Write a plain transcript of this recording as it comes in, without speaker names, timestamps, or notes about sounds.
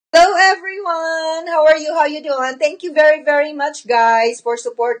everyone. How are you? How you doing? Thank you very, very much, guys, for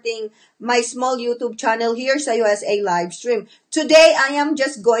supporting my small YouTube channel here sa USA Livestream. Today, I am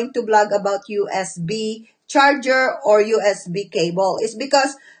just going to blog about USB charger or USB cable. It's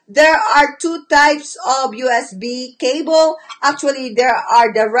because there are two types of USB cable. Actually, there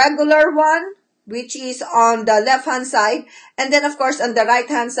are the regular one, which is on the left-hand side. And then, of course, on the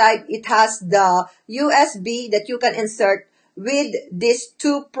right-hand side, it has the USB that you can insert with this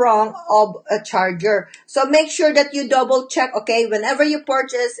two-prong of a charger. So make sure that you double check, okay? Whenever you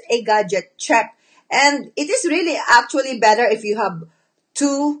purchase a gadget, check. And it is really actually better if you have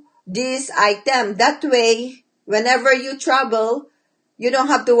two this item. That way, whenever you travel, you don't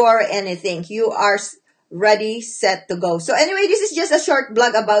have to worry anything. You are ready, set to go. So anyway, this is just a short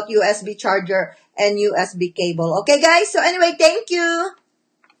blog about USB charger and USB cable. Okay, guys? So anyway, thank you.